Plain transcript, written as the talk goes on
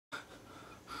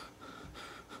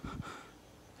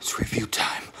It's review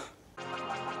time.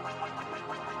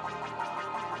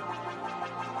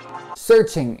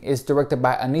 Searching is directed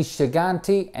by Anish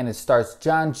Chaganty and it stars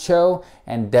John Cho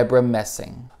and Deborah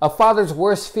Messing. A father's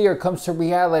worst fear comes to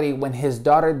reality when his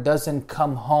daughter doesn't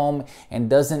come home and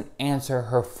doesn't answer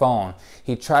her phone.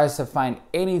 He tries to find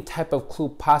any type of clue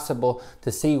possible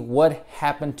to see what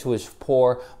happened to his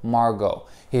poor Margot.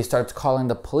 He starts calling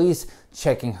the police,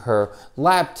 checking her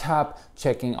laptop,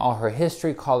 checking all her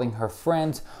history, calling her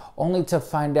friends, only to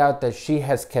find out that she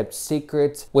has kept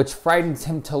secrets, which frightens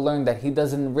him to learn that he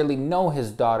doesn't really know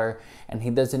his daughter and he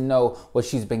doesn't know what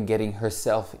she's been getting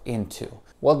herself into.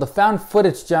 Well, the found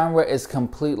footage genre is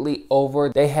completely over.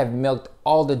 They have milked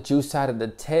all the juice out of the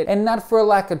tit, and not for a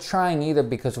lack of trying either,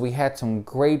 because we had some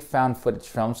great found footage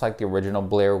films like the original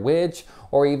Blair Witch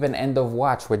or even End of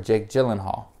Watch with Jake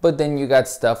Gyllenhaal. But then you got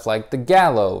stuff like The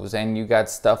Gallows and you got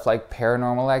stuff like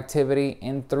Paranormal Activity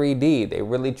in 3D. They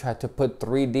really tried to put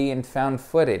 3D in found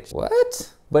footage.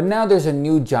 What? But now there's a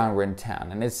new genre in town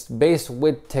and it's based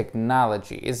with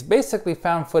technology. It's basically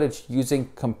found footage using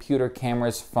computer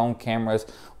cameras, phone cameras,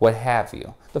 what have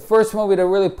you. The first movie to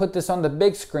really put this on the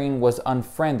big screen was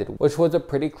Unfriended, which was a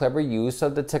pretty clever use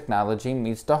of the technology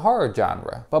meets the horror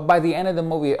genre. But by the end of the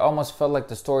movie, it almost felt like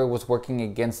the story was working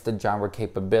against the genre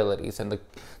capabilities and the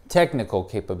technical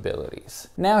capabilities.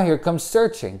 Now here comes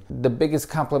Searching. The biggest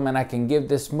compliment I can give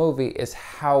this movie is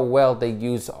how well they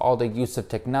use all the use of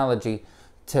technology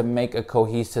to make a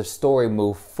cohesive story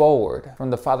move forward. From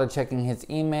the father checking his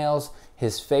emails,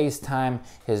 his FaceTime,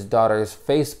 his daughter's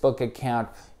Facebook account,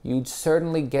 you'd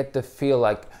certainly get the feel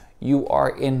like you are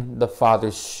in the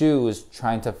father's shoes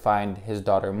trying to find his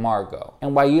daughter Margot.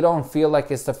 And while you don't feel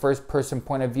like it's the first person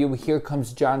point of view, here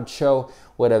comes John Cho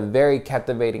with a very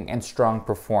captivating and strong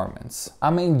performance.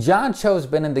 I mean, John Cho's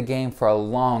been in the game for a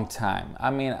long time. I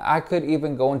mean, I could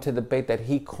even go into debate that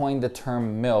he coined the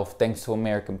term MILF thanks to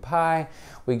American Pie.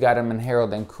 We got him in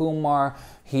Harold and Kumar.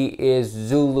 He is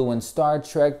Zulu in Star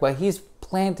Trek, but he's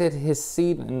planted his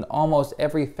seed in almost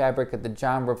every fabric of the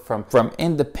genre, from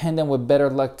independent with Better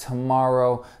Luck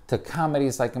Tomorrow to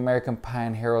comedies like American Pie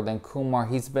and Harold and Kumar.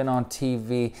 He's been on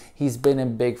TV, he's been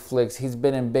in big flicks, he's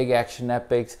been in big action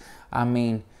epics. I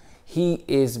mean, he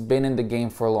has been in the game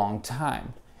for a long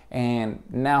time. And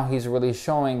now he's really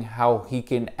showing how he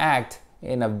can act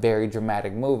in a very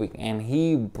dramatic movie, and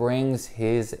he brings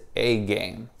his A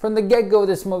game. From the get-go of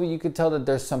this movie, you could tell that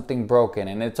there's something broken,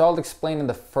 and it's all explained in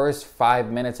the first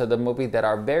 5 minutes of the movie that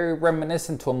are very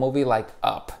reminiscent to a movie like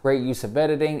Up. Great use of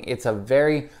editing. It's a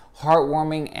very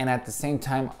heartwarming and at the same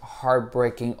time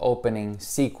heartbreaking opening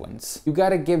sequence. You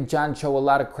gotta give John Cho a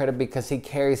lot of credit because he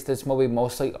carries this movie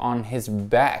mostly on his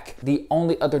back. The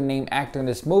only other named actor in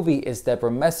this movie is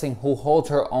Deborah Messing, who holds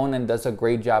her own and does a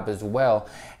great job as well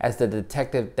as the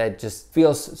detective that just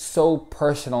feels so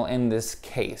personal in this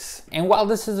case. And while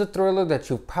this is a thriller that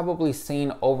you've probably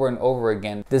seen over and over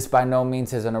again, this by no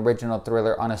means is an original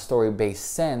thriller on a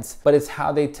story-based sense, but it's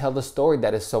how they tell the story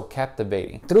that is so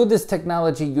captivating. Through this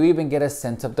technology, you even get a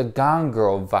sense of the Gone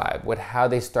Girl vibe with how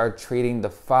they start treating the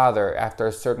father after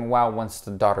a certain while. Once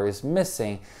the daughter is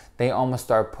missing, they almost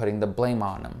start putting the blame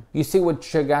on him. You see what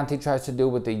Chaganty tries to do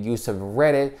with the use of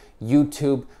Reddit,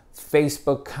 YouTube,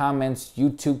 Facebook comments,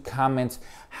 YouTube comments,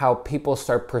 how people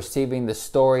start perceiving the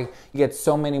story. You get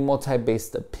so many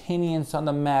multi-based opinions on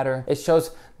the matter. It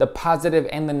shows the positive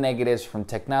and the negatives from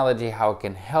technology, how it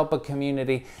can help a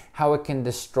community, how it can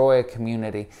destroy a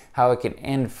community, how it can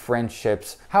end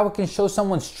friendships, how it can show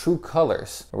someone's true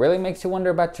colors. It really makes you wonder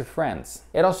about your friends.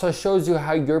 It also shows you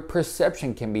how your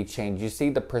perception can be changed. You see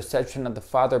the perception of the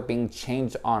father being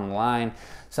changed online.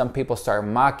 Some people start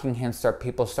mocking him,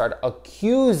 people start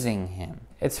accusing him.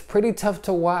 It's pretty tough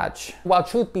to watch. While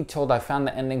truth be told, I found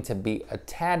the ending to be a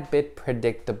tad bit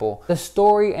predictable. The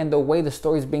story and the way the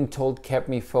story is being told kept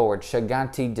me forward.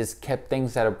 Chaganty just kept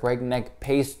things at a breakneck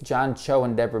pace. John Cho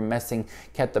and Deborah Messing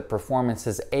kept the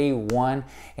performances A1,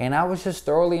 and I was just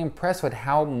thoroughly impressed with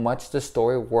how much the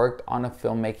story worked on a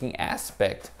filmmaking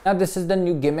aspect. Now, this is the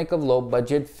new gimmick of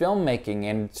low-budget filmmaking,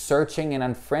 and Searching and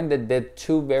Unfriended did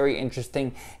two very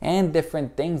interesting and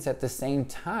different things at the same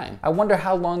time. I wonder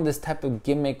how long this type of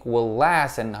gimmick will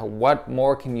last and what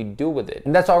more can you do with it.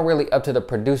 And that's all really up to the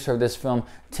producer of this film,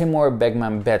 Timur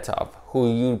Begmanbetov,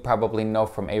 who you probably know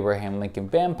from Abraham Lincoln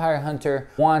Vampire Hunter,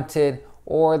 Wanted,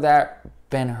 or that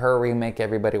Ben-Hur remake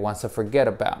everybody wants to forget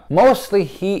about. Mostly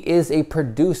he is a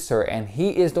producer, and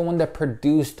he is the one that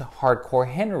produced Hardcore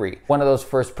Henry, one of those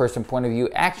first-person point of view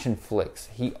action flicks.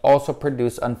 He also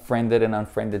produced Unfriended and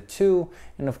Unfriended 2,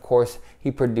 and of course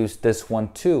he produced this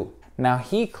one too. Now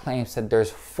he claims that there's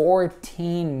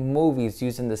 14 movies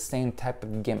using the same type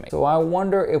of gimmick. So I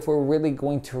wonder if we're really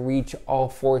going to reach all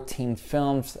 14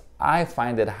 films. I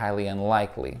find it highly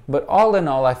unlikely. But all in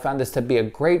all, I found this to be a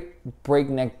great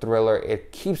breakneck thriller.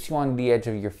 It keeps you on the edge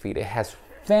of your feet. It has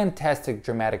fantastic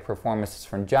dramatic performances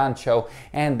from John Cho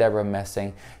and Deborah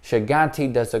Messing.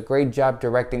 Shiganti does a great job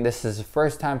directing. This is his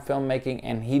first time filmmaking,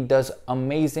 and he does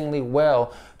amazingly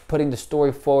well putting the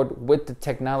story forward with the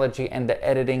technology and the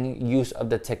editing use of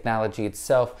the technology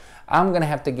itself. I'm gonna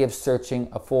have to give Searching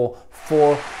a full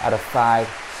 4 out of 5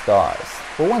 stars.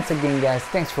 But once again, guys,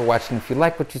 thanks for watching. If you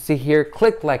like what you see here,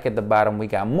 click like at the bottom. We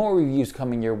got more reviews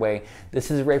coming your way.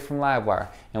 This is Ray from LiveWire,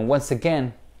 and once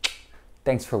again,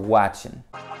 thanks for watching.